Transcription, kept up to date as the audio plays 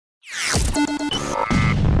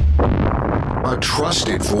a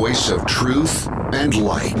trusted voice of truth and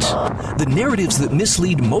light. The narratives that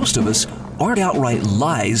mislead most of us aren't outright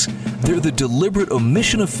lies. They're the deliberate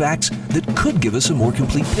omission of facts that could give us a more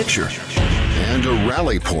complete picture. And a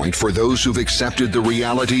rally point for those who've accepted the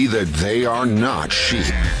reality that they are not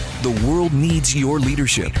sheep. The world needs your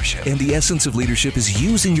leadership, and the essence of leadership is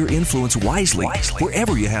using your influence wisely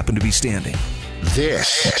wherever you happen to be standing.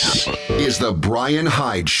 This is the Brian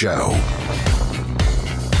Hyde Show.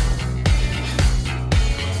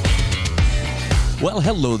 Well,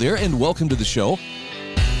 hello there, and welcome to the show.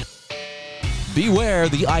 Beware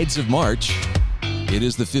the Ides of March. It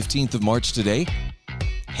is the 15th of March today.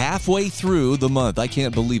 Halfway through the month. I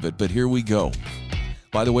can't believe it, but here we go.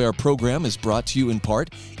 By the way, our program is brought to you in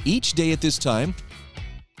part each day at this time,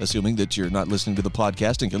 assuming that you're not listening to the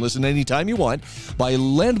podcast and can listen anytime you want, by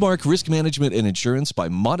Landmark Risk Management and Insurance, by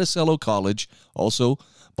Monticello College, also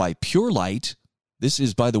by Pure Light. This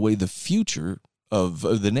is, by the way, the future of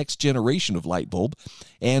the next generation of light bulb,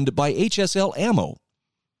 and by HSL Ammo.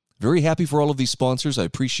 Very happy for all of these sponsors. I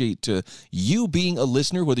appreciate you being a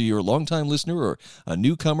listener, whether you're a longtime listener or a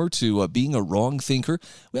newcomer to being a wrong thinker.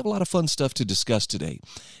 We have a lot of fun stuff to discuss today.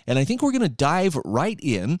 And I think we're going to dive right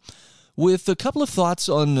in with a couple of thoughts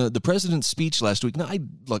on the president's speech last week. Now,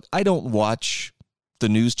 I don't watch the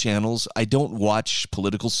news channels. I don't watch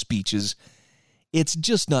political speeches. It's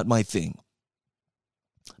just not my thing.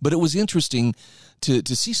 But it was interesting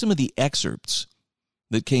to see some of the excerpts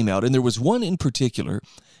that came out. And there was one in particular,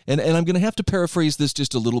 and I'm going to have to paraphrase this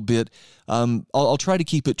just a little bit. I'll try to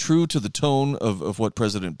keep it true to the tone of what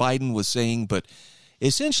President Biden was saying, but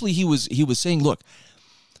essentially he was saying, look,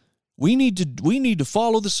 we need to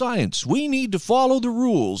follow the science. We need to follow the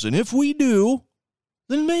rules. And if we do,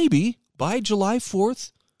 then maybe by July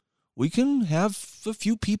 4th, we can have a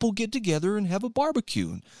few people get together and have a barbecue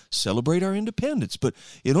and celebrate our independence. But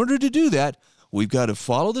in order to do that, we've got to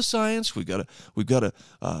follow the science. We've got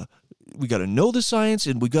to know the science,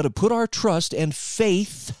 and we've got to put our trust and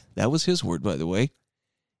faith, that was his word, by the way,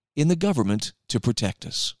 in the government to protect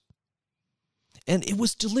us. And it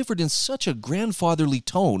was delivered in such a grandfatherly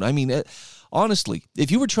tone. I mean, honestly, if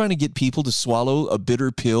you were trying to get people to swallow a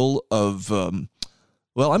bitter pill of, I'm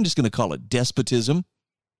just going to call it despotism,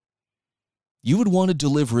 you would want to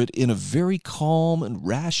deliver it in a very calm and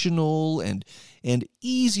rational and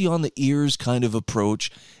easy on the ears kind of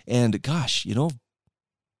approach. And gosh,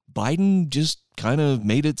 Biden just kind of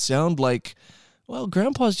made it sound like, well,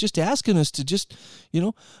 Grandpa's just asking us to just,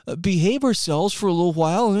 behave ourselves for a little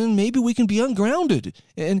while, and then maybe we can be ungrounded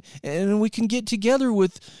and we can get together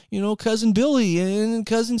with, Cousin Billy and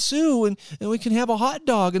Cousin Sue, and we can have a hot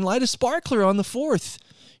dog and light a sparkler on the 4th,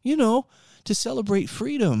 to celebrate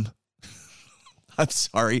freedom. I'm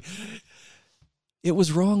sorry. It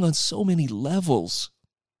was wrong on so many levels.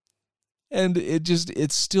 And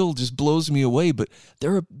it still just blows me away. But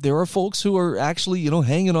there are folks who are actually,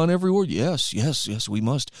 hanging on every word. Yes, we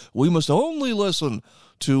must only listen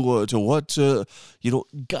to what,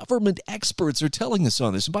 government experts are telling us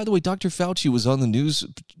on this. And by the way, Dr. Fauci was on the news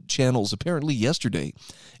channels apparently yesterday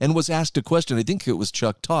and was asked a question. I think it was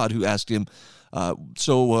Chuck Todd who asked him,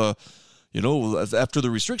 after the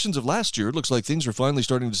restrictions of last year, it looks like things are finally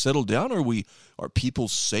starting to settle down. Are people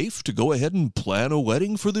safe to go ahead and plan a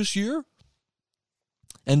wedding for this year?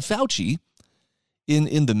 And Fauci,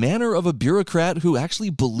 in the manner of a bureaucrat who actually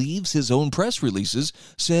believes his own press releases,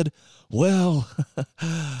 said, well,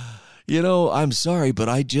 I'm sorry, but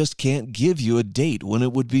I just can't give you a date when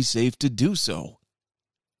it would be safe to do so.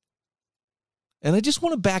 And I just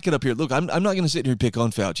want to back it up here. Look, I'm not going to sit here and pick on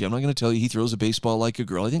Fauci. I'm not going to tell you he throws a baseball like a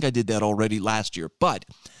girl. I think I did that already last year. But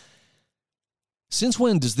since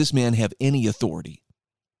when does this man have any authority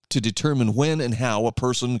to determine when and how a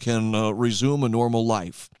person can resume a normal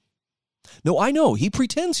life? No, I know he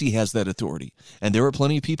pretends he has that authority. And there are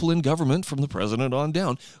plenty of people in government, from the president on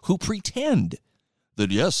down, who pretend that,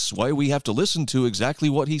 yes, why we have to listen to exactly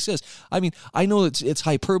what he says. I mean, I know it's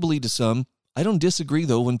hyperbole to some. I don't disagree,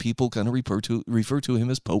 though, when people kind of refer to him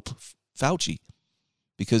as Pope Fauci,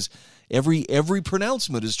 because every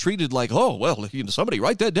pronouncement is treated like, oh, well, somebody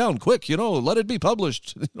write that down quick, let it be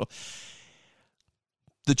published.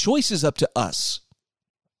 The choice is up to us.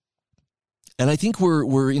 And I think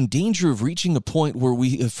we're in danger of reaching a point where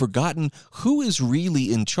we have forgotten who is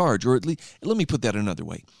really in charge, or at least, let me put that another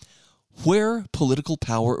way, where political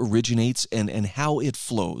power originates and how it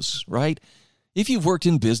flows, right? If you've worked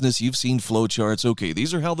in business, you've seen flow charts. Okay,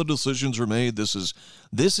 these are how the decisions are made. This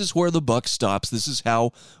is where the buck stops. This is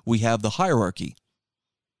how we have the hierarchy.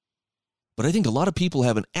 But I think a lot of people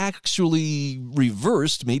have an actually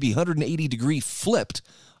reversed, maybe 180-degree flipped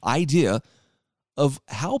idea of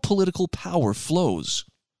how political power flows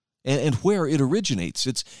and where it originates.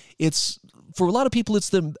 It's for a lot of people,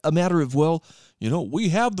 it's a matter of, well, we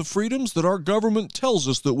have the freedoms that our government tells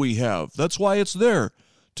us that we have. That's why it's there,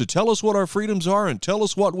 to tell us what our freedoms are and tell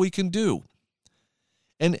us what we can do.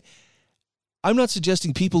 And I'm not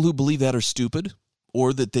suggesting people who believe that are stupid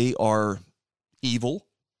or that they are evil,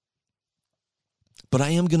 but I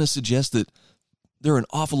am going to suggest that there are an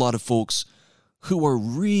awful lot of folks who are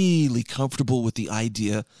really comfortable with the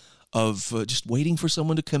idea of just waiting for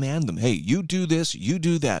someone to command them. Hey, you do this, you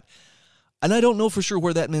do that. And I don't know for sure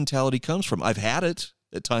where that mentality comes from. I've had it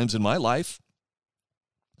at times in my life.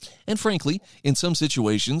 And frankly, in some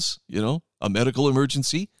situations, a medical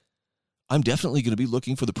emergency, I'm definitely going to be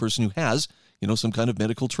looking for the person who has, some kind of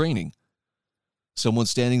medical training. Someone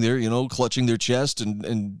standing there, clutching their chest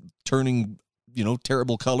and turning,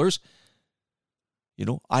 terrible colors.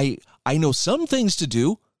 I know some things to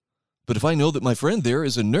do, but if I know that my friend there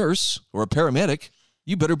is a nurse or a paramedic,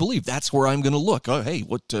 you better believe that's where I'm going to look. Oh, hey,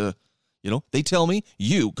 what, they tell me,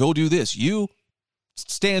 you go do this, you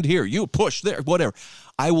stand here, you push there, whatever.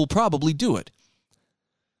 I will probably do it.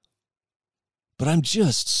 But I'm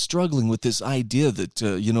just struggling with this idea that,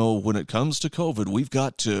 when it comes to COVID, we've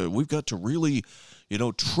got to really,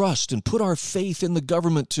 trust and put our faith in the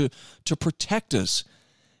government to protect us.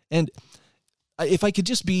 And if I could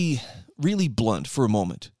just be really blunt for a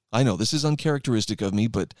moment, I know this is uncharacteristic of me,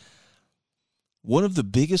 but one of the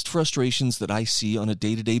biggest frustrations that I see on a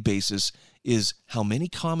day-to-day basis is how many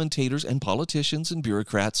commentators and politicians and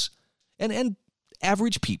bureaucrats and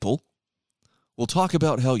average people will talk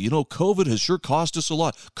about how, COVID has sure cost us a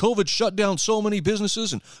lot. COVID shut down so many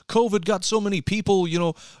businesses, and COVID got so many people,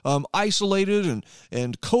 isolated,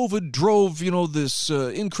 and COVID drove, this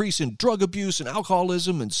increase in drug abuse and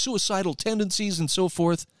alcoholism and suicidal tendencies and so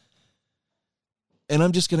forth. And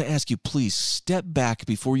I'm just going to ask you, please step back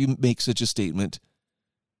before you make such a statement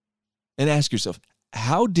and ask yourself,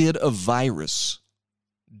 how did a virus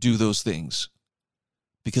do those things?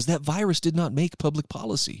 Because that virus did not make public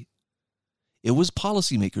policy. It was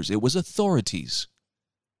policymakers. It was authorities.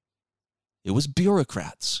 It was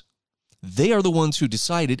bureaucrats. They are the ones who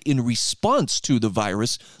decided in response to the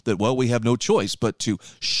virus that, well, we have no choice but to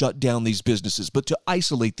shut down these businesses, but to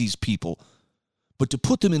isolate these people, but to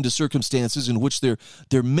put them into circumstances in which their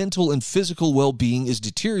mental and physical well-being is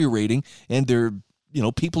deteriorating, and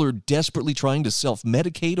people are desperately trying to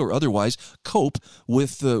self-medicate or otherwise cope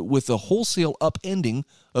with the wholesale upending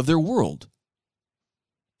of their world.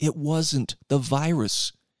 It wasn't the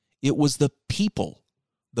virus. It was the people,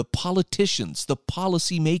 the politicians, the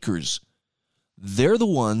policymakers. They're the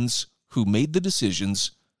ones who made the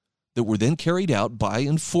decisions that were then carried out by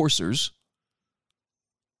enforcers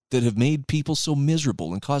that have made people so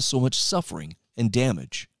miserable and caused so much suffering and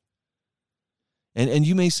damage. And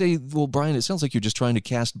you may say, well, Brian, it sounds like you're just trying to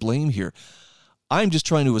cast blame here. I'm just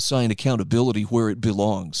trying to assign accountability where it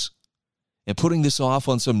belongs. And putting this off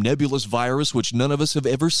on some nebulous virus which none of us have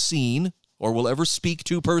ever seen or will ever speak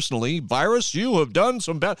to personally. Virus, you have done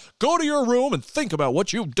some bad. Go to your room and think about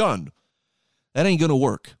what you've done. That ain't going to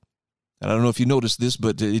work. And I don't know if you noticed this,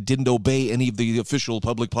 but it didn't obey any of the official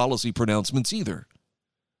public policy pronouncements either.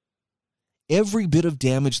 Every bit of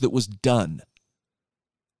damage that was done,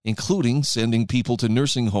 including sending people to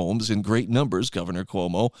nursing homes in great numbers, Governor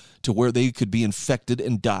Cuomo, to where they could be infected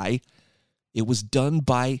and die, it was done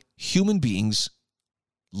by human beings,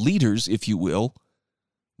 leaders, if you will,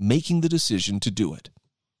 making the decision to do it.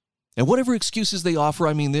 And whatever excuses they offer,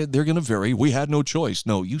 I mean, they're going to vary. We had no choice.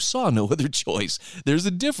 No, you saw no other choice. There's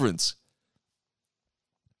a difference.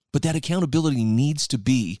 But that accountability needs to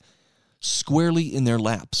be squarely in their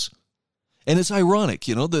laps. And it's ironic,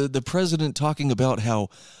 the president talking about how,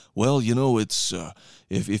 well, it's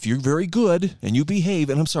if you're very good and you behave,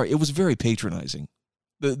 and I'm sorry, it was very patronizing.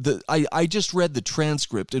 I just read the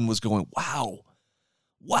transcript and was going,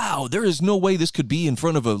 wow, there is no way this could be in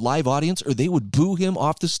front of a live audience or they would boo him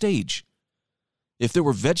off the stage. If there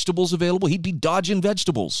were vegetables available, he'd be dodging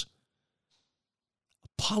vegetables.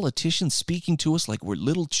 A politician speaking to us like we're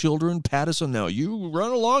little children, pat us on, now you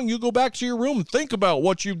run along, you go back to your room, think about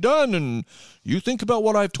what you've done, and you think about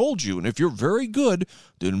what I've told you. And if you're very good,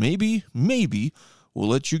 then maybe we'll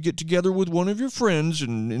let you get together with one of your friends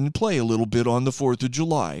and play a little bit on the 4th of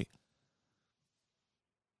July.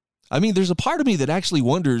 I mean, there's a part of me that actually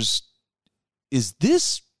wonders, is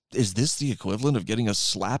this the equivalent of getting a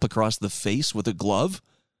slap across the face with a glove?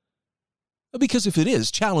 Because if it is,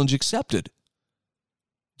 challenge accepted.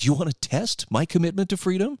 Do you want to test my commitment to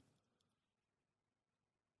freedom?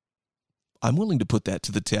 I'm willing to put that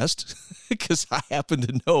to the test because I happen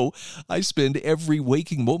to know I spend every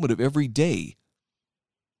waking moment of every day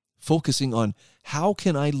focusing on how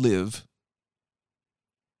can I live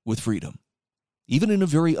with freedom, even in a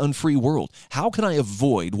very unfree world. How can I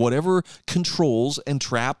avoid whatever controls and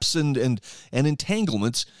traps and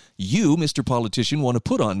entanglements you, Mr. Politician, want to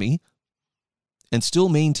put on me and still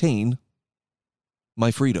maintain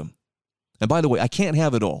my freedom? And by the way, I can't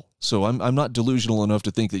have it all. So I'm not delusional enough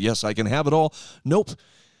to think that, yes, I can have it all. Nope.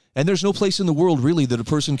 And there's no place in the world, really, that a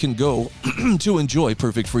person can go to enjoy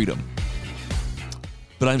perfect freedom.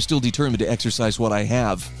 But I'm still determined to exercise what I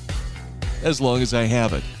have as long as I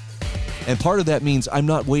have it. And part of that means I'm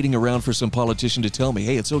not waiting around for some politician to tell me,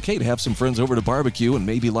 hey, it's okay to have some friends over to barbecue and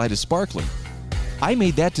maybe light a sparkling. I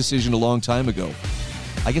made that decision a long time ago.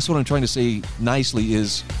 I guess what I'm trying to say nicely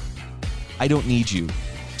is I don't need you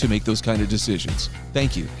to make those kind of decisions.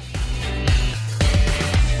 Thank you.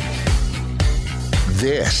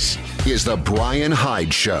 This is the Brian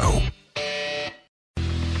Hyde Show.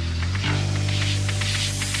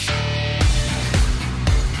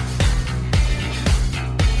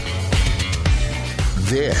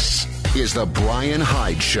 This is the Brian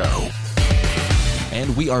Hyde Show.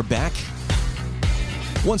 And we are back.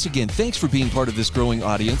 Once again, thanks for being part of this growing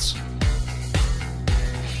audience.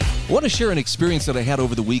 I want to share an experience that I had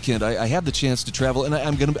over the weekend. I had the chance to travel, and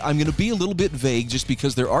I'm gonna be a little bit vague just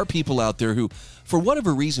because there are people out there who, for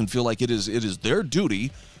whatever reason, feel like it is their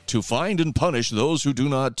duty to find and punish those who do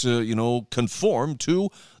not, conform to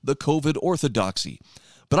the COVID orthodoxy.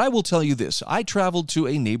 But I will tell you this: I traveled to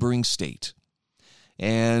a neighboring state,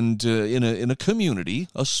 and in a community,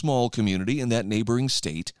 a small community in that neighboring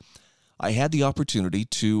state, I had the opportunity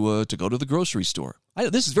to go to the grocery store.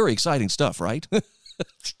 This is very exciting stuff, right?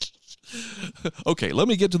 Okay, let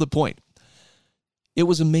me get to the point. It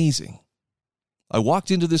was amazing. I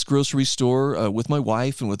walked into this grocery store with my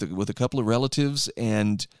wife and with a couple of relatives,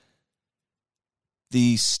 and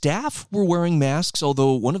the staff were wearing masks,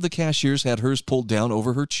 although one of the cashiers had hers pulled down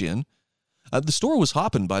over her chin. The store was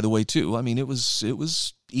hopping, by the way, too. I mean, it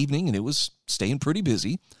was evening, and it was staying pretty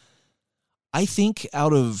busy. I think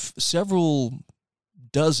out of several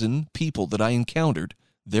dozen people that I encountered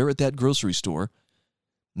there at that grocery store,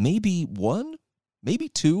 maybe one, maybe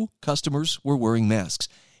two customers were wearing masks.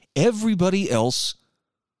 Everybody else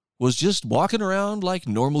was just walking around like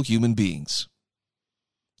normal human beings.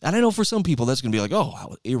 And I know for some people that's going to be like, oh,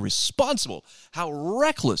 how irresponsible, how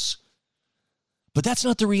reckless. But that's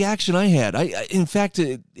not the reaction I had. In fact,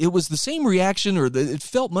 it was the same reaction, or it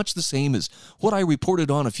felt much the same as what I reported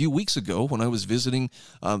on a few weeks ago when I was visiting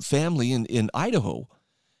family in Idaho,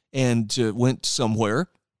 and went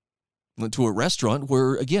to a restaurant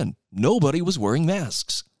where, again, nobody was wearing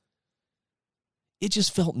masks. It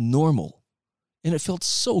just felt normal, and it felt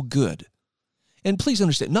so good. And please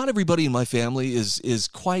understand, not everybody in my family is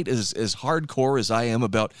quite as hardcore as I am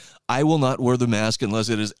about, I will not wear the mask unless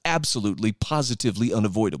it is absolutely, positively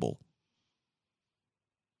unavoidable.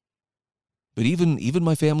 But even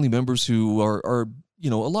my family members who are a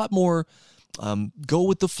lot more go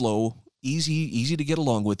with the flow, easy to get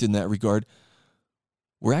along with in that regard,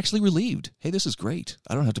 were actually relieved. Hey, this is great.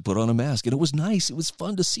 I don't have to put on a mask. And it was nice. It was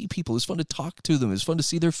fun to see people. It was fun to talk to them. It was fun to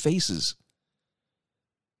see their faces.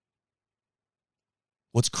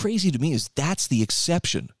 What's crazy to me is that's the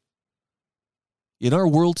exception. In our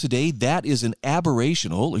world today, that is an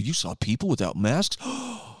aberration. Oh, you saw people without masks?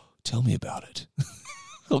 Tell me about it.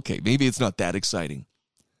 Okay, maybe it's not that exciting.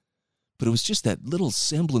 But it was just that little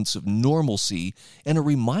semblance of normalcy and a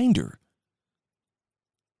reminder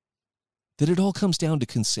that it all comes down to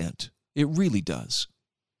consent. It really does.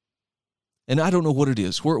 And I don't know what it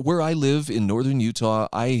is. Where I live in northern Utah,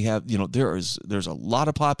 I have, there's a lot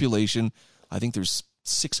of population. I think there's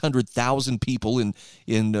 600,000 people in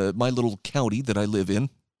my little county that I live in.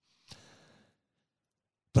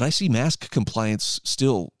 But I see mask compliance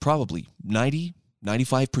still probably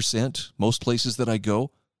 95%, most places that I go.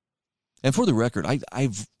 And for the record,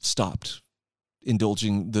 I've stopped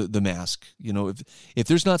indulging the mask. If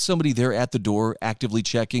there's not somebody there at the door actively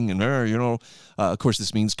checking, and of course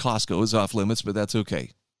this means Costco is off limits, but that's okay.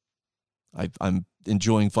 I'm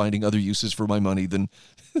enjoying finding other uses for my money than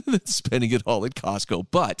spending it all at Costco.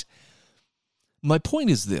 But my point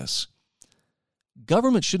is this: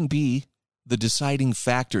 government shouldn't be the deciding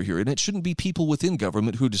factor here, and it shouldn't be people within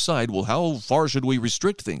government who decide, well, how far should we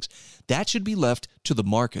restrict things? That should be left to the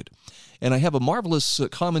market. And I have a marvelous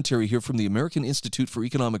commentary here from the American Institute for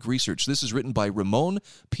Economic Research. This is written by Ramon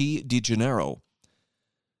P. DeGennaro.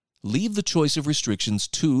 Leave the choice of restrictions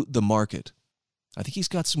to the market. I think he's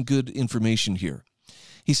got some good information here.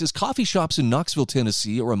 He says coffee shops in Knoxville,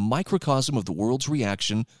 Tennessee are a microcosm of the world's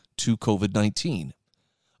reaction to COVID-19.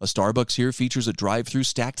 A Starbucks here features a drive-thru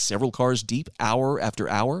stacked several cars deep hour after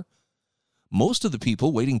hour. Most of the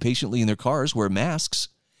people waiting patiently in their cars wear masks.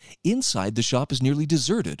 Inside, the shop is nearly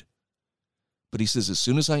deserted. But he says, as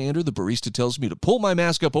soon as I enter, the barista tells me to pull my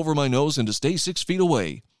mask up over my nose and to stay 6 feet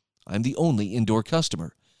away. I'm the only indoor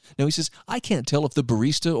customer. Now, he says, I can't tell if the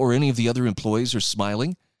barista or any of the other employees are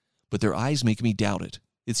smiling, but their eyes make me doubt it.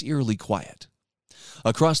 It's eerily quiet.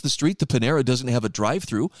 Across the street, the Panera doesn't have a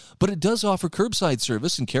drive-thru, but it does offer curbside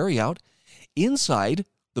service and carry-out. Inside,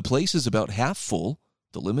 the place is about half full,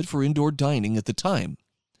 the limit for indoor dining at the time.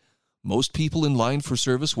 Most people in line for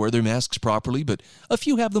service wear their masks properly, but a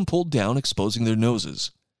few have them pulled down, exposing their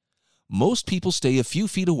noses. Most people stay a few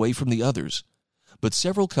feet away from the others, but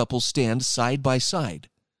several couples stand side by side.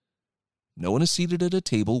 No one is seated at a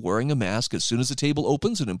table wearing a mask. As soon as the table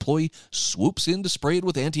opens, an employee swoops in to spray it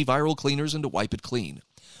with antiviral cleaners and to wipe it clean.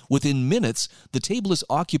 Within minutes, the table is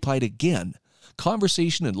occupied again.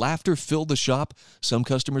 Conversation and laughter fill the shop. Some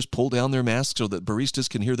customers pull down their masks so that baristas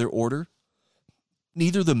can hear their order.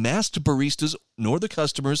 Neither the masked baristas nor the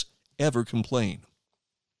customers ever complain.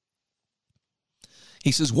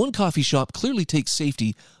 He says one coffee shop clearly takes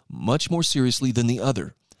safety much more seriously than the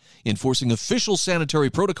other, enforcing official sanitary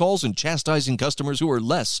protocols and chastising customers who are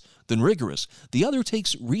less than rigorous. The other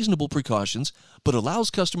takes reasonable precautions, but allows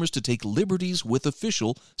customers to take liberties with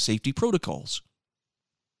official safety protocols.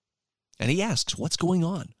 And he asks, what's going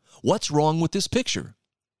on? What's wrong with this picture?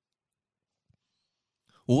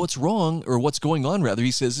 Well, what's going on,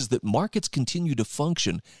 he says, is that markets continue to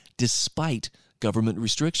function despite government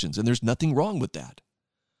restrictions, and there's nothing wrong with that.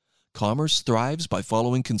 Commerce thrives by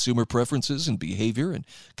following consumer preferences and behavior, and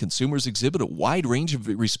consumers exhibit a wide range of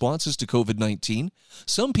responses to COVID-19.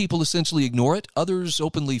 Some people essentially ignore it, others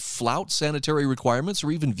openly flout sanitary requirements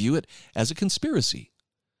or even view it as a conspiracy.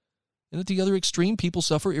 And at the other extreme, people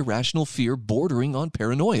suffer irrational fear bordering on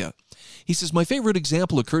paranoia. He says, my favorite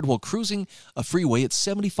example occurred while cruising a freeway at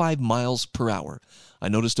 75 miles per hour. I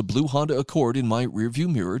noticed a blue Honda Accord in my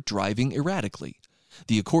rearview mirror driving erratically.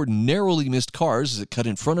 The Accord narrowly missed cars as it cut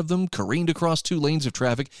in front of them, careened across 2 lanes of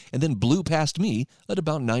traffic, and then blew past me at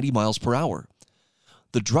about 90 miles per hour.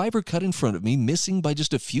 The driver cut in front of me, missing by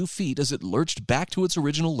just a few feet as it lurched back to its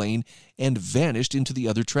original lane and vanished into the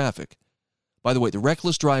other traffic. By the way, the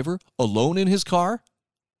reckless driver, alone in his car,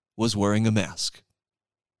 was wearing a mask.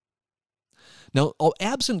 Now,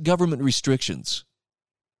 absent government restrictions,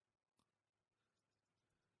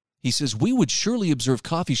 he says, we would surely observe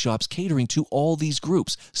coffee shops catering to all these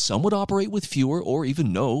groups. Some would operate with fewer or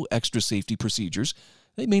even no extra safety procedures.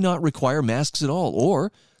 They may not require masks at all,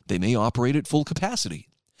 or they may operate at full capacity.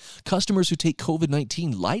 Customers who take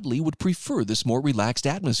COVID-19 lightly would prefer this more relaxed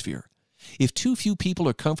atmosphere. If too few people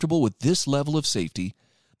are comfortable with this level of safety,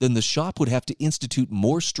 then the shop would have to institute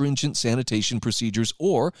more stringent sanitation procedures,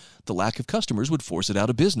 or the lack of customers would force it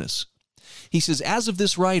out of business. He says, as of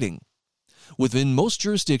this writing, within most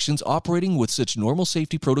jurisdictions, operating with such normal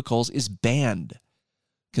safety protocols is banned.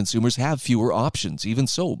 Consumers have fewer options. Even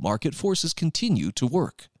so, market forces continue to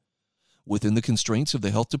work. Within the constraints of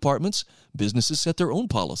the health departments, businesses set their own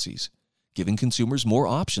policies, giving consumers more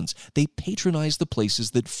options. They patronize the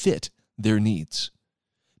places that fit their needs.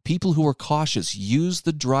 People who are cautious use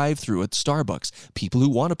the drive-thru at Starbucks. People who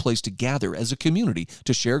want a place to gather as a community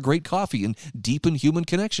to share great coffee and deepen human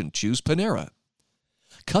connection choose Panera.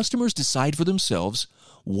 Customers decide for themselves,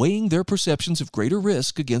 weighing their perceptions of greater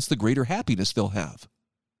risk against the greater happiness they'll have.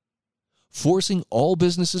 Forcing all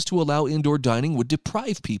businesses to allow indoor dining would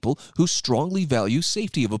deprive people who strongly value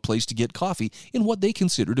safety of a place to get coffee in what they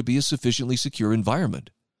consider to be a sufficiently secure environment.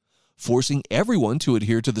 Forcing everyone to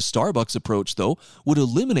adhere to the Starbucks approach, though, would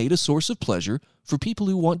eliminate a source of pleasure for people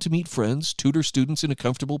who want to meet friends, tutor students in a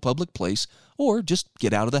comfortable public place, or just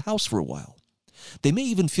get out of the house for a while. They may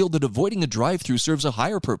even feel that avoiding a drive-thru serves a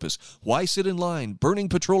higher purpose. Why sit in line, burning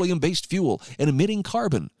petroleum-based fuel and emitting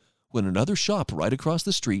carbon, when another shop right across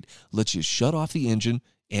the street lets you shut off the engine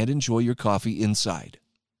and enjoy your coffee inside?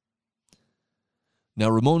 Now,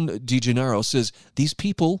 Ramon DeGennaro says, these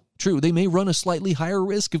people, true, they may run a slightly higher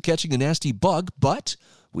risk of catching a nasty bug, but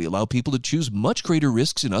we allow people to choose much greater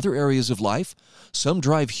risks in other areas of life. Some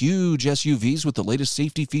drive huge SUVs with the latest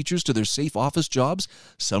safety features to their safe office jobs.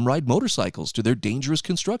 Some ride motorcycles to their dangerous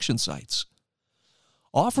construction sites.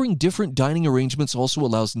 Offering different dining arrangements also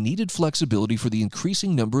allows needed flexibility for the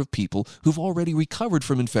increasing number of people who've already recovered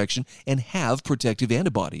from infection and have protective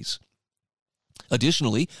antibodies.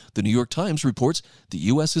 Additionally, the New York Times reports the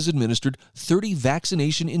U.S. has administered 30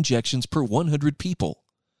 vaccination injections per 100 people.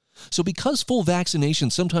 So because full vaccination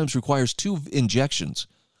sometimes requires 2 injections,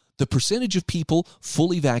 the percentage of people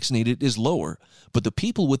fully vaccinated is lower, but the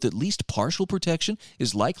people with at least partial protection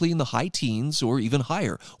is likely in the high teens or even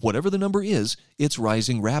higher. Whatever the number is, it's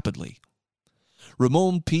rising rapidly.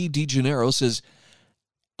 Ramon P. DeGennaro says,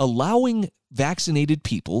 allowing vaccinated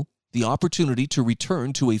people the opportunity to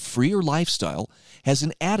return to a freer lifestyle has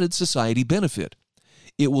an added society benefit.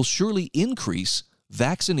 It will surely increase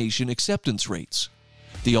vaccination acceptance rates.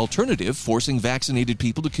 The alternative, forcing vaccinated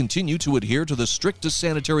people to continue to adhere to the strictest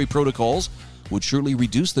sanitary protocols, would surely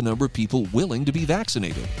reduce the number of people willing to be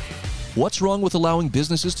vaccinated. What's wrong with allowing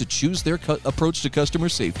businesses to choose their approach to customer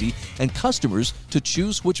safety and customers to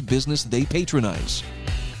choose which business they patronize?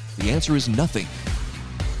 The answer is nothing.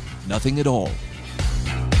 Nothing at all.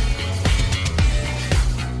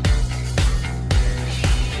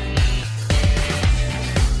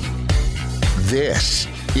 This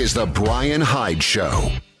is The Brian Hyde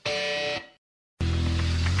Show.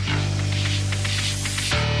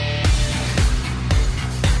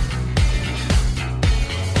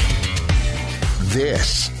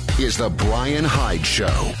 This is The Brian Hyde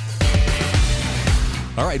Show.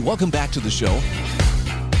 All right, welcome back to the show.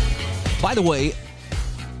 By the way,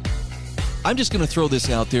 I'm just going to throw this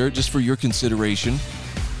out there just for your consideration.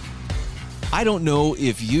 I don't know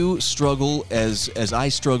if you struggle as I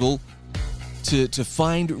struggle to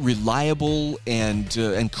find reliable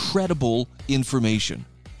and credible information.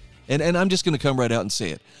 And I'm just going to come right out and say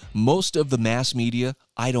it. Most of the mass media,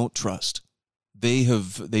 I don't trust.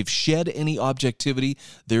 They've shed any objectivity.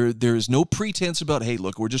 There is no pretense about, hey,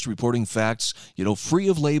 look, we're just reporting facts, free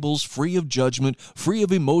of labels, free of judgment, free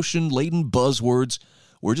of emotion-laden buzzwords.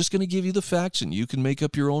 We're just going to give you the facts, and you can make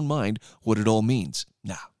up your own mind what it all means.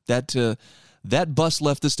 Now, that bus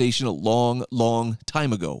left the station a long, long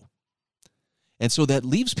time ago. And so that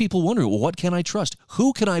leaves people wondering, well, what can I trust?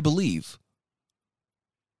 Who can I believe?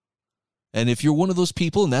 And if you're one of those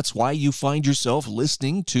people, and that's why you find yourself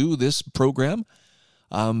listening to this program,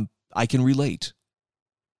 I can relate.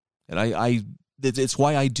 And it's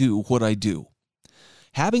why I do what I do.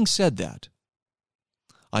 Having said that,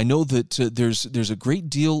 I know that there's a great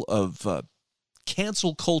deal of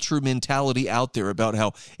cancel culture mentality out there about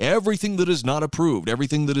how everything that is not approved,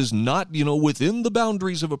 everything that is not, within the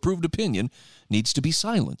boundaries of approved opinion needs to be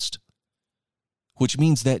silenced. Which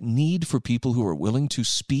means that need for people who are willing to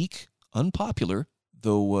speak unpopular,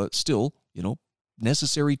 though still,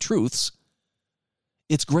 necessary truths,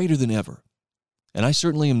 it's greater than ever. And I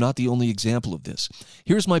certainly am not the only example of this.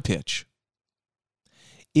 Here's my pitch.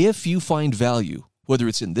 If you find value, whether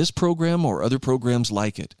it's in this program or other programs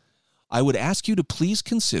like it, I would ask you to please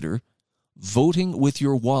consider voting with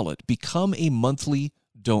your wallet. Become a monthly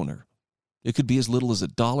donor. It could be as little as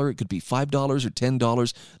 $1. It could be $5 or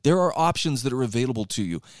 $10. There are options that are available to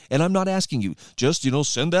you. And I'm not asking you, just,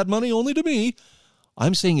 send that money only to me.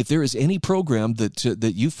 I'm saying if there is any program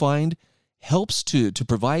that you find helps to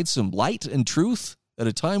provide some light and truth at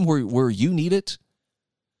a time where you need it,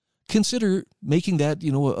 consider making that,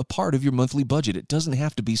 a part of your monthly budget. It doesn't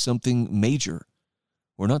have to be something major.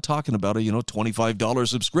 We're not talking about a, $25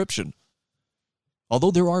 subscription. Although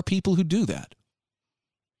there are people who do that.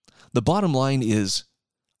 The bottom line is,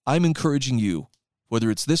 I'm encouraging you, whether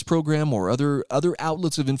it's this program or other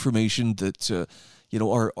outlets of information that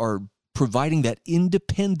are providing that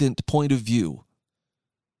independent point of view,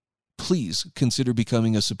 please consider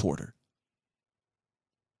becoming a supporter.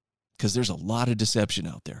 Because there's a lot of deception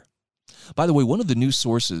out there. By the way, one of the news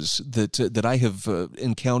sources that I have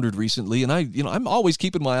encountered recently, and I'm always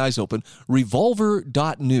keeping my eyes open,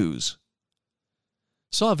 Revolver.news.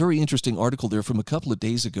 Saw a very interesting article there from a couple of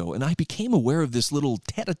days ago, and I became aware of this little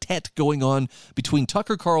tete-a-tete going on between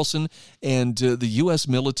Tucker Carlson and the U.S.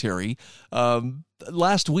 military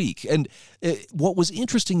last week. And what was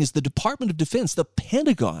interesting is the Department of Defense, the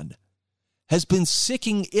Pentagon, has been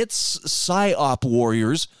sicking its PSYOP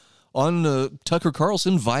warriors on Tucker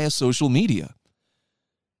Carlson via social media.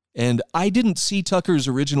 And I didn't see Tucker's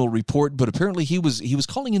original report, but apparently he was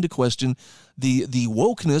calling into question the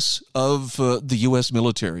wokeness of the U.S.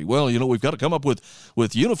 military. Well, we've got to come up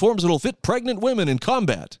with uniforms that'll fit pregnant women in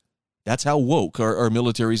combat. That's how woke our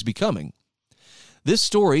military is becoming. This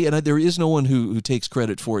story, and there is no one who takes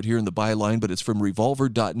credit for it here in the byline, but it's from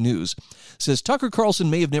Revolver.news, says Tucker Carlson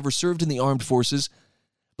may have never served in the armed forces,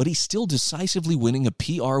 but he's still decisively winning a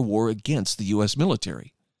PR war against the U.S.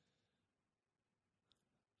 military.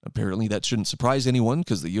 Apparently that shouldn't surprise anyone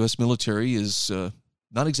because the U.S. military is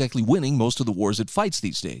not exactly winning most of the wars it fights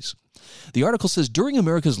these days. The article says, during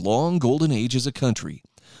America's long golden age as a country,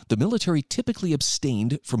 the military typically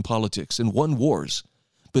abstained from politics and won wars.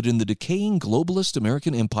 But in the decaying globalist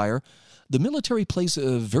American empire, the military plays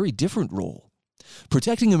a very different role.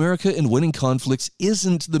 Protecting America and winning conflicts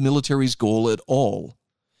isn't the military's goal at all.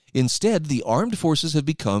 Instead, the armed forces have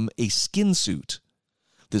become a skin suit.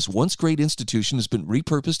 This once great institution has been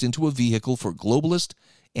repurposed into a vehicle for globalist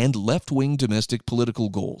and left-wing domestic political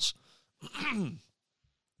goals.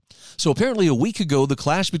 So apparently a week ago, the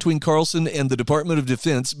clash between Carlson and the Department of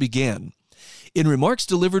Defense began. In remarks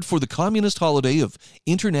delivered for the communist holiday of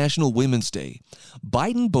International Women's Day,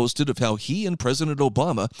 Biden boasted of how he and President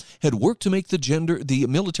Obama had worked to make the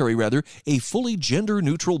military a fully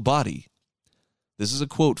gender-neutral body. This is a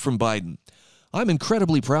quote from Biden. "I'm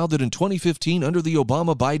incredibly proud that in 2015, under the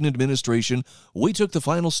Obama-Biden administration, we took the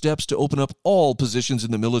final steps to open up all positions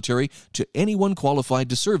in the military to anyone qualified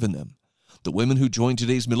to serve in them. The women who join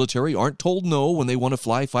today's military aren't told no when they want to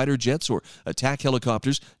fly fighter jets or attack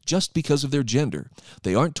helicopters just because of their gender.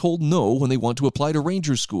 They aren't told no when they want to apply to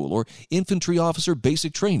Ranger School or infantry officer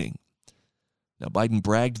basic training." Now, Biden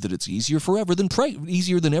bragged that it's easier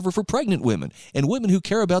than ever for pregnant women and women who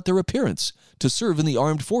care about their appearance to serve in the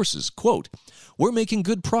armed forces. Quote, "We're making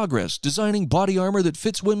good progress, designing body armor that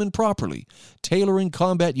fits women properly, tailoring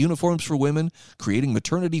combat uniforms for women, creating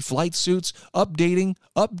maternity flight suits, updating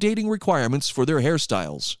requirements for their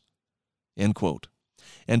hairstyles." End quote.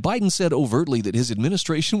 And Biden said overtly that his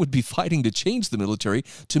administration would be fighting to change the military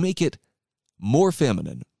to make it more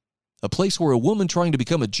feminine. A place where a woman trying to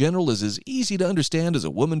become a general is as easy to understand as a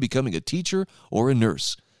woman becoming a teacher or a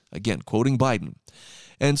nurse. Again, quoting Biden.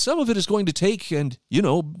 And some of it is going to take, an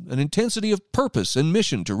intensity of purpose and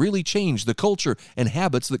mission to really change the culture and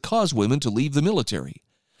habits that cause women to leave the military.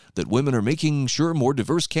 That women are making sure more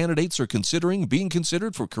diverse candidates are being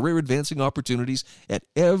considered for career advancing opportunities at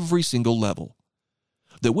every single level.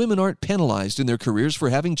 That women aren't penalized in their careers for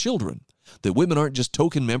having children. That women aren't just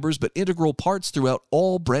token members, but integral parts throughout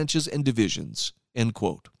all branches and divisions. End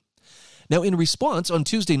quote. Now, in response, on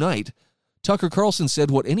Tuesday night, Tucker Carlson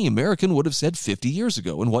said what any American would have said 50 years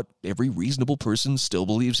ago and what every reasonable person still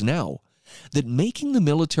believes now, that making the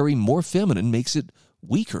military more feminine makes it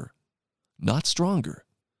weaker, not stronger,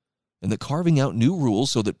 and that carving out new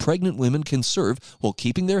rules so that pregnant women can serve while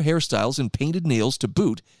keeping their hairstyles and painted nails to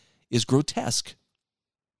boot is grotesque.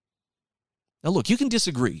 Now, look, you can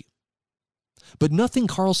disagree. But nothing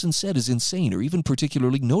Carlson said is insane or even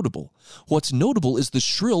particularly notable. What's notable is the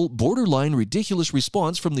shrill, borderline ridiculous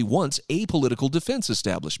response from the once apolitical defense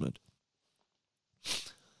establishment.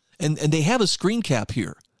 And they have a screen cap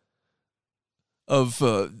here of,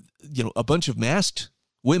 a bunch of masked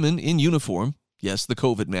women in uniform. Yes, the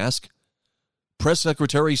COVID mask. Press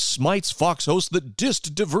Secretary smites Fox host that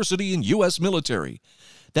dissed diversity in U.S. military.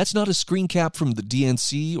 That's not a screen cap from the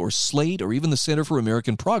DNC or Slate or even the Center for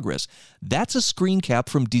American Progress. That's a screen cap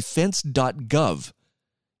from defense.gov.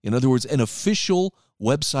 In other words, an official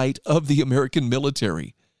website of the American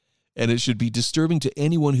military. And it should be disturbing to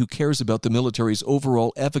anyone who cares about the military's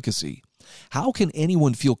overall efficacy. How can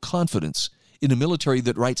anyone feel confidence in a military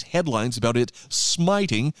that writes headlines about it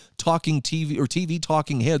smiting TV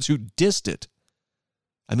talking heads who dissed it?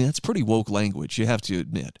 I mean, that's pretty woke language, you have to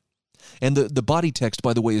admit. And the body text,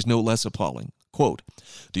 by the way, is no less appalling. Quote,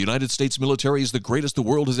 "The United States military is the greatest the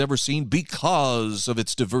world has ever seen because of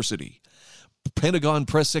its diversity." Pentagon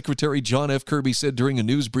Press Secretary John F. Kirby said during a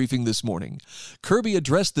news briefing this morning. Kirby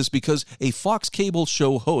addressed this because a Fox cable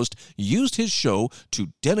show host used his show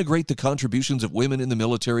to denigrate the contributions of women in the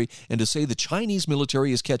military and to say the Chinese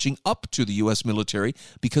military is catching up to the U.S. military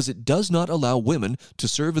because it does not allow women to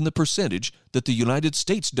serve in the percentage that the United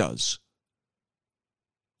States does.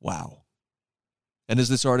 Wow. And as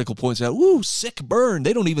this article points out, sick burn.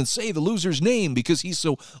 They don't even say the loser's name because he's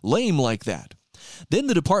so lame like that. Then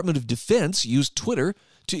the Department of Defense used Twitter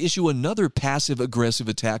to issue another passive-aggressive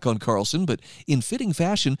attack on Carlson, but in fitting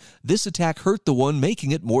fashion, this attack hurt the one making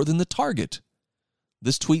it more than the target.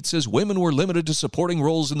 This tweet says, "Women were limited to supporting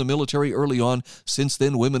roles in the military early on. Since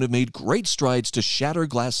then, women have made great strides to shatter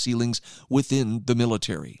glass ceilings within the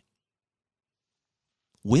military."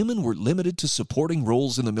 Women were limited to supporting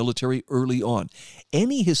roles in the military early on.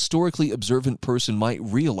 Any historically observant person might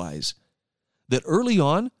realize that early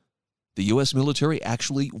on, the U.S. military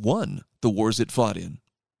actually won the wars it fought in.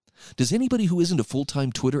 Does anybody who isn't a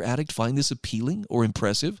full-time Twitter addict find this appealing or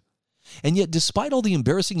impressive? And yet, despite all the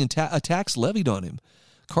embarrassing attacks levied on him,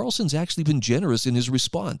 Carlson's actually been generous in his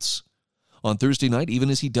response. On Thursday night,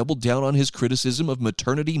 even as he doubled down on his criticism of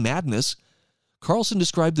maternity madness, Carlson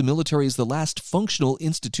described the military as the last functional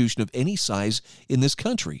institution of any size in this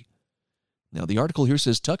country. Now, the article here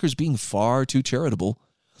says Tucker's being far too charitable.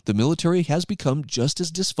 The military has become just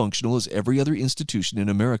as dysfunctional as every other institution in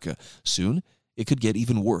America. Soon, it could get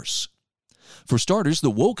even worse. For starters, the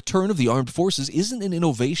woke turn of the armed forces isn't an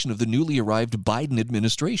innovation of the newly arrived Biden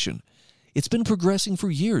administration. It's been progressing for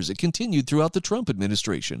years. It continued throughout the Trump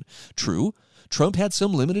administration. True, Trump had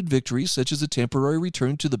some limited victories, such as a temporary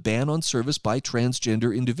return to the ban on service by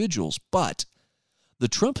transgender individuals, but the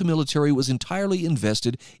Trump military was entirely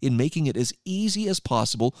invested in making it as easy as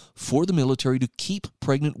possible for the military to keep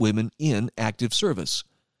pregnant women in active service.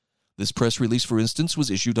 This press release, for instance, was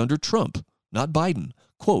issued under Trump, not Biden.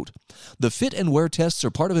 Quote, "The fit and wear tests are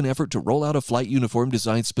part of an effort to roll out a flight uniform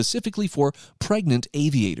designed specifically for pregnant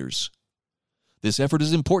aviators. This effort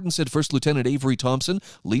is important," said First Lieutenant Avery Thompson,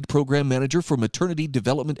 lead program manager for maternity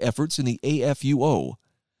development efforts in the AFUO.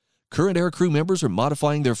 Current aircrew members are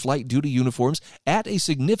modifying their flight duty uniforms at a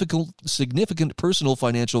significant personal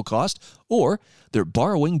financial cost, or they're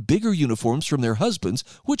borrowing bigger uniforms from their husbands,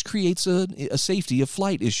 which creates a safety of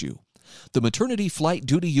flight issue. The maternity flight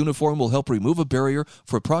duty uniform will help remove a barrier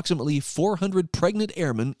for approximately 400 pregnant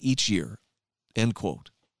airmen each year. End quote.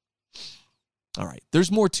 All right,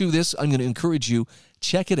 there's more to this. I'm going to encourage you,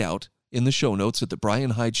 check it out in the show notes at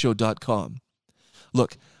thebrianhydeshow.com.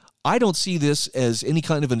 Look, I don't see this as any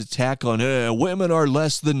kind of an attack on women are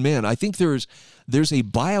less than men. I think there's a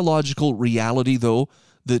biological reality, though,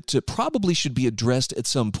 that probably should be addressed at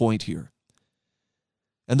some point here.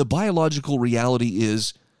 And the biological reality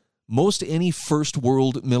is most any first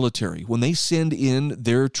world military, when they send in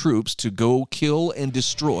their troops to go kill and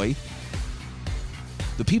destroy,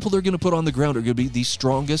 the people they're going to put on the ground are going to be the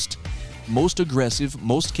strongest, most aggressive,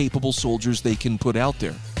 most capable soldiers they can put out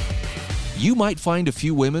there. You might find a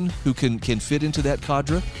few women who can fit into that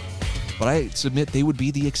cadre, but I submit they would be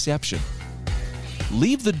the exception.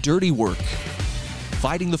 Leave the dirty work,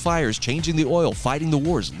 fighting the fires, changing the oil, fighting the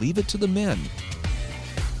wars. Leave it to the men.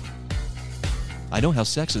 I know how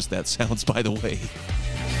sexist that sounds, by the way.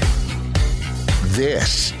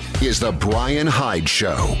 This is The Brian Hyde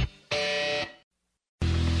Show.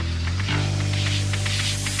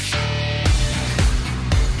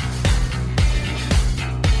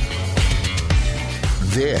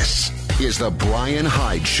 This is The Brian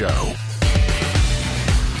Hyde Show.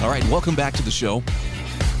 All right, welcome back to the show.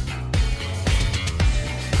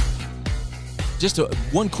 Just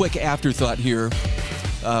one quick afterthought here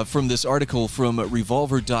from this article from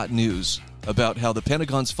Revolver.news about how the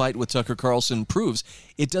Pentagon's fight with Tucker Carlson proves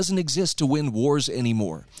it doesn't exist to win wars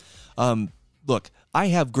anymore. Look, I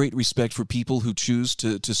have great respect for people who choose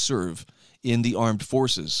to serve in the armed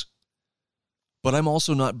forces. But I'm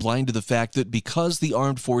also not blind to the fact that because the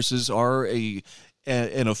armed forces are an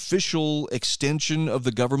official extension of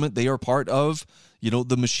the government, they are part of,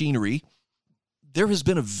 the machinery. There has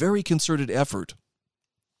been a very concerted effort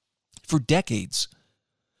for decades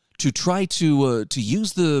to try to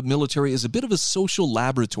use the military as a bit of a social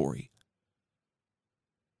laboratory.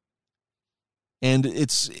 And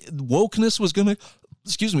its wokeness was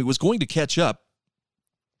going to catch up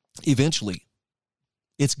eventually.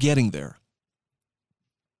 It's getting there.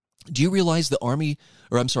 Do you realize the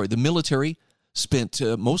military spent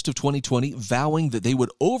most of 2020 vowing that they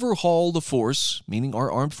would overhaul the force, meaning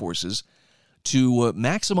our armed forces, to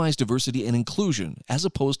maximize diversity and inclusion, as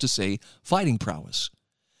opposed to, say, fighting prowess.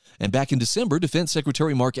 And back in December, Defense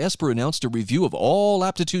Secretary Mark Esper announced a review of all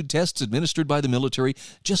aptitude tests administered by the military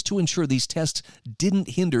just to ensure these tests didn't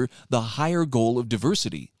hinder the higher goal of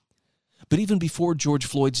diversity. But even before George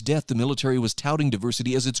Floyd's death, the military was touting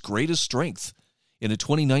diversity as its greatest strength. In a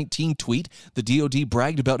 2019 tweet, the DoD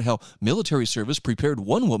bragged about how military service prepared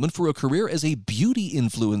one woman for a career as a beauty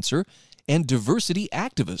influencer and diversity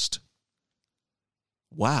activist.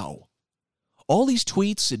 Wow. All these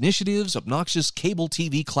tweets, initiatives, obnoxious cable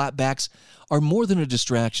TV clapbacks are more than a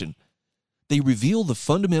distraction. They reveal the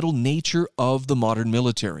fundamental nature of the modern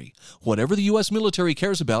military. Whatever the U.S. military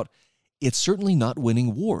cares about, it's certainly not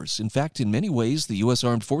winning wars. In fact, in many ways, the U.S.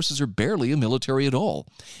 Armed Forces are barely a military at all.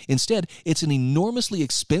 Instead, it's an enormously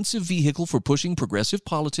expensive vehicle for pushing progressive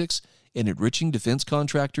politics and enriching defense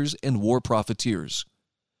contractors and war profiteers.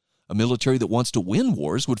 A military that wants to win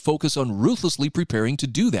wars would focus on ruthlessly preparing to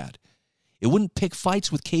do that. It wouldn't pick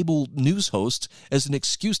fights with cable news hosts as an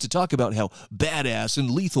excuse to talk about how badass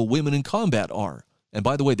and lethal women in combat are. And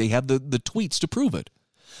by the way, they have the tweets to prove it.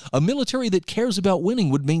 A military that cares about winning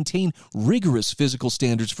would maintain rigorous physical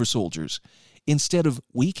standards for soldiers instead of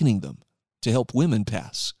weakening them to help women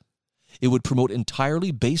pass. It would promote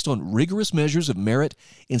entirely based on rigorous measures of merit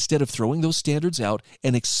instead of throwing those standards out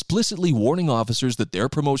and explicitly warning officers that their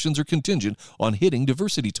promotions are contingent on hitting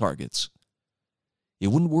diversity targets. It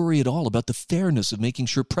wouldn't worry at all about the fairness of making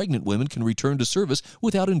sure pregnant women can return to service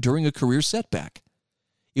without enduring a career setback.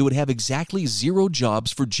 It would have exactly 0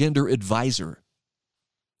 jobs for gender advisor.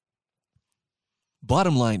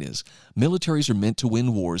 Bottom line is, militaries are meant to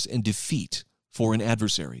win wars and defeat foreign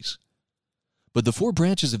adversaries. But the four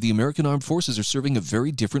branches of the American Armed Forces are serving a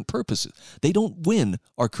very different purpose. They don't win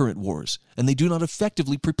our current wars, and they do not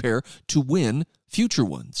effectively prepare to win future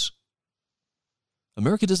ones.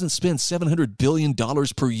 America doesn't spend $700 billion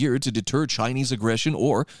per year to deter Chinese aggression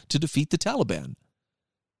or to defeat the Taliban.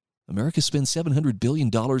 America spends $700 billion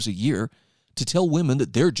a year to tell women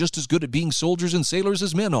that they're just as good at being soldiers and sailors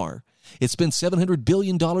as men are. It spends $700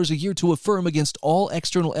 billion a year to affirm against all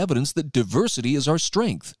external evidence that diversity is our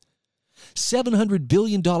strength. $700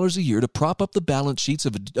 billion a year to prop up the balance sheets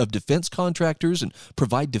of defense contractors and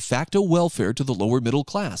provide de facto welfare to the lower middle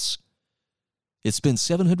class. It spends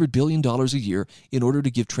 $700 billion a year in order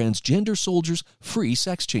to give transgender soldiers free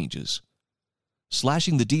sex changes.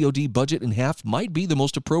 Slashing the DoD budget in half might be the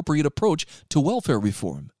most appropriate approach to welfare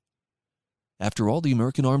reform. After all, the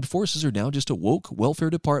American Armed Forces are now just a woke welfare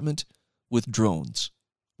department with drones.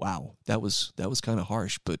 Wow, that was kind of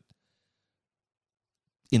harsh, but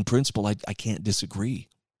in principle, I can't disagree.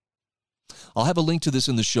 I'll have a link to this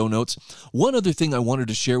in the show notes. One other thing I wanted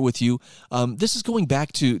to share with you, this is going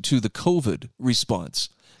back to the COVID response.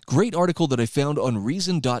 Great article that I found on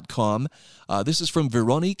Reason.com. This is from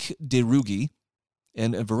Veronique Derugi.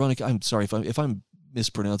 And Veronique, I'm sorry if I'm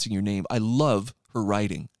mispronouncing your name. I love her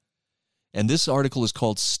writing. And this article is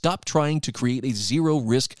called Stop Trying to Create a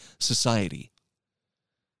Zero-Risk Society.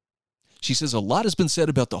 She says a lot has been said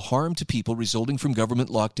about the harm to people resulting from government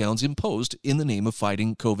lockdowns imposed in the name of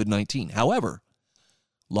fighting COVID-19. However,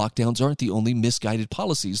 lockdowns aren't the only misguided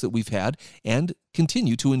policies that we've had and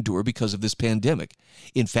continue to endure because of this pandemic.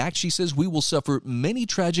 In fact, she says we will suffer many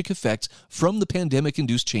tragic effects from the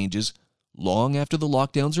pandemic-induced changes long after the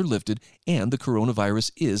lockdowns are lifted and the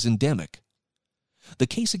coronavirus is endemic. The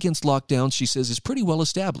case against lockdowns, she says, is pretty well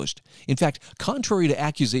established. In fact, contrary to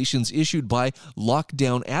accusations issued by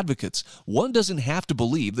lockdown advocates, one doesn't have to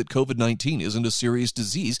believe that COVID-19 isn't a serious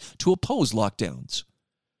disease to oppose lockdowns.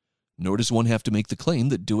 Nor does one have to make the claim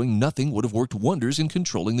that doing nothing would have worked wonders in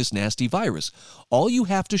controlling this nasty virus. All you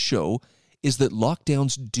have to show is that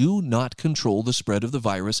lockdowns do not control the spread of the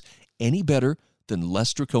virus any better than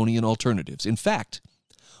less draconian alternatives. In fact,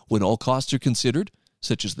 when all costs are considered,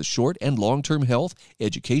 such as the short and long-term health,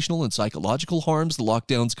 educational, and psychological harms the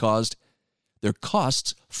lockdowns caused, their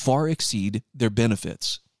costs far exceed their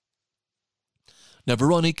benefits. Now,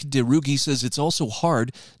 Veronique Derugi says it's also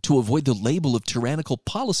hard to avoid the label of tyrannical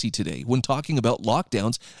policy today when talking about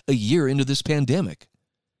lockdowns a year into this pandemic.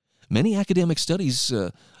 Many academic studies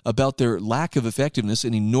about their lack of effectiveness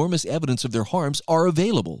and enormous evidence of their harms are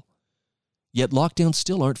available. Yet lockdowns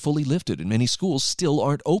still aren't fully lifted and many schools still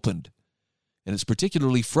aren't opened. And it's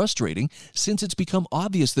particularly frustrating since it's become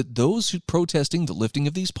obvious that those who protesting the lifting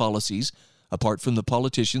of these policies, apart from the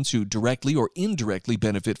politicians who directly or indirectly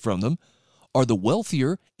benefit from them, are the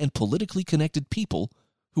wealthier and politically connected people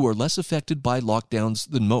who are less affected by lockdowns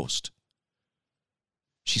than most.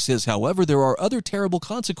 She says, however, there are other terrible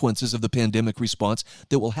consequences of the pandemic response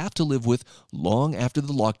that we'll have to live with long after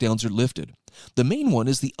the lockdowns are lifted. The main one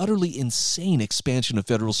is the utterly insane expansion of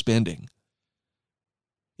federal spending.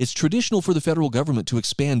 It's traditional for the federal government to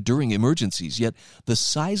expand during emergencies, yet the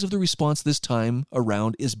size of the response this time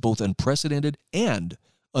around is both unprecedented and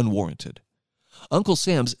unwarranted. Uncle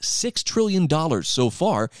Sam's $6 trillion so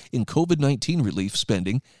far in COVID-19 relief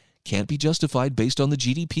spending can't be justified based on the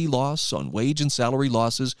GDP loss, on wage and salary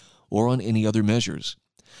losses, or on any other measures.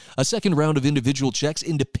 A second round of individual checks,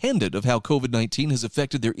 independent of how COVID-19 has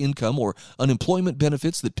affected their income or unemployment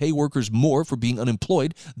benefits that pay workers more for being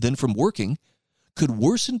unemployed than from working, could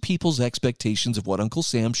worsen people's expectations of what Uncle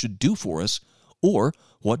Sam should do for us or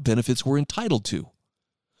what benefits we're entitled to.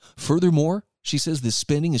 Furthermore, she says this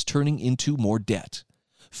spending is turning into more debt.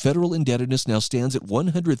 Federal indebtedness now stands at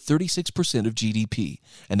 136% of GDP,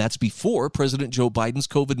 and that's before President Joe Biden's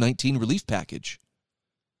COVID-19 relief package.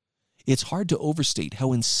 It's hard to overstate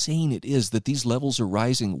how insane it is that these levels are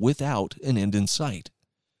rising without an end in sight.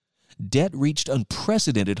 Debt reached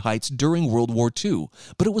unprecedented heights during World War II,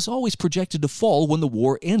 but it was always projected to fall when the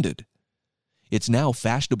war ended. It's now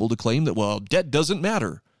fashionable to claim that, well, debt doesn't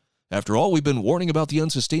matter. After all, we've been warning about the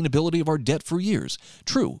unsustainability of our debt for years.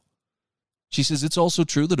 True. She says it's also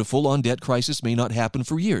true that a full-on debt crisis may not happen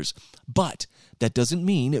for years, but that doesn't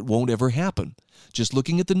mean it won't ever happen. Just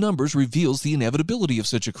looking at the numbers reveals the inevitability of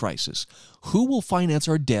such a crisis. Who will finance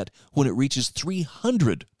our debt when it reaches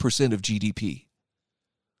 300% of GDP?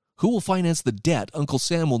 Who will finance the debt Uncle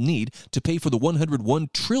Sam will need to pay for the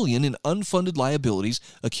 $101 trillion in unfunded liabilities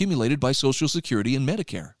accumulated by Social Security and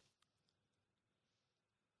Medicare?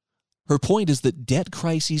 Her point is that debt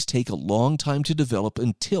crises take a long time to develop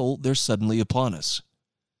until they're suddenly upon us.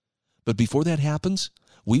 But before that happens,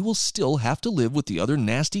 we will still have to live with the other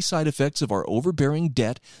nasty side effects of our overbearing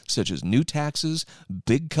debt, such as new taxes,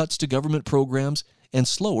 big cuts to government programs, and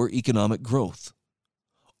slower economic growth.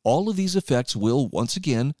 All of these effects will, once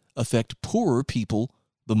again, affect poorer people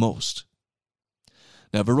the most.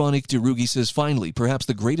 Now, Veronique de Rugy says, finally, perhaps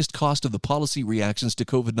the greatest cost of the policy reactions to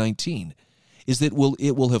COVID-19 is that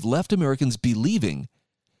it will have left Americans believing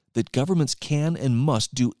that governments can and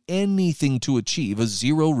must do anything to achieve a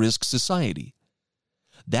zero-risk society.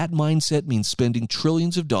 That mindset means spending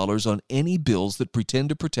trillions of dollars on any bills that pretend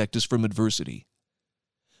to protect us from adversity.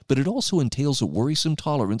 But it also entails a worrisome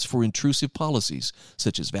tolerance for intrusive policies,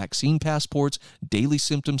 such as vaccine passports, daily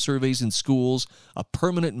symptom surveys in schools, a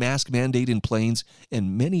permanent mask mandate in planes,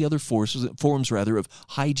 and many other forms of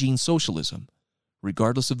hygiene socialism,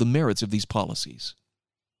 regardless of the merits of these policies.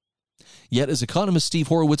 Yet, as economist Steve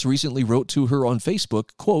Horowitz recently wrote to her on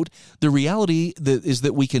Facebook, quote, the reality is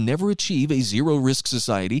that we can never achieve a zero-risk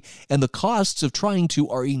society, and the costs of trying to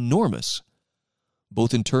are enormous,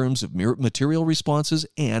 both in terms of material responses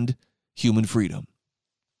and human freedom.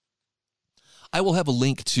 I will have a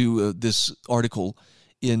link to this article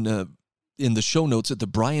in the show notes at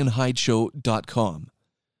thebrianhydeshow.com.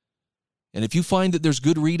 And if you find that there's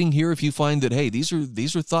good reading here, if you find that, hey, these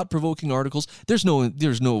are thought-provoking articles, there's no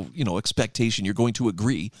expectation you're going to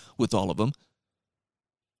agree with all of them.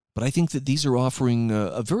 But I think that these are offering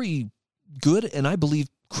a very good and I believe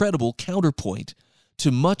credible counterpoint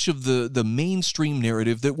to much of the mainstream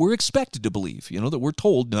narrative that we're expected to believe, that we're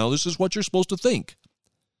told, now this is what you're supposed to think.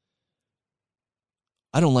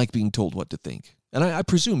 I don't like being told what to think. And I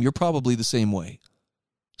presume you're probably the same way.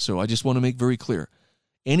 So I just want to make very clear.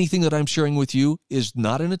 Anything that I'm sharing with you is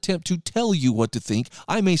not an attempt to tell you what to think.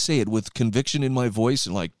 I may say it with conviction in my voice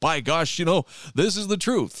and like, by gosh, this is the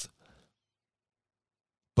truth.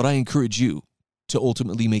 But I encourage you to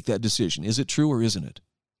ultimately make that decision. Is it true or isn't it?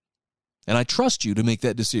 And I trust you to make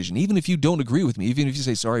that decision, even if you don't agree with me, even if you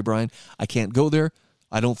say, sorry, Brian, I can't go there.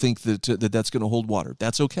 I don't think that that's going to hold water.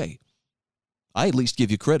 That's okay. I at least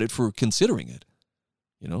give you credit for considering it.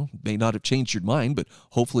 May not have changed your mind, but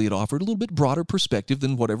hopefully it offered a little bit broader perspective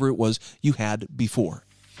than whatever it was you had before.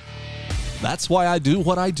 That's why I do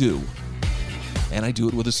what I do, and I do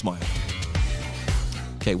it with a smile.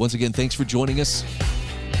 Okay, once again, thanks for joining us.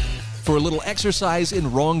 For a little exercise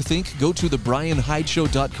in wrong think, go to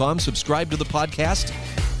thebrianhydeshow.com, subscribe to the podcast,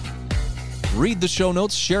 read the show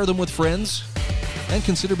notes, share them with friends, and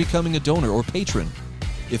consider becoming a donor or patron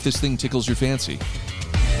if this thing tickles your fancy.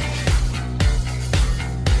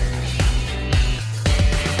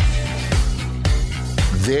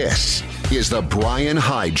 This is The Brian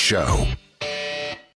Hyde Show.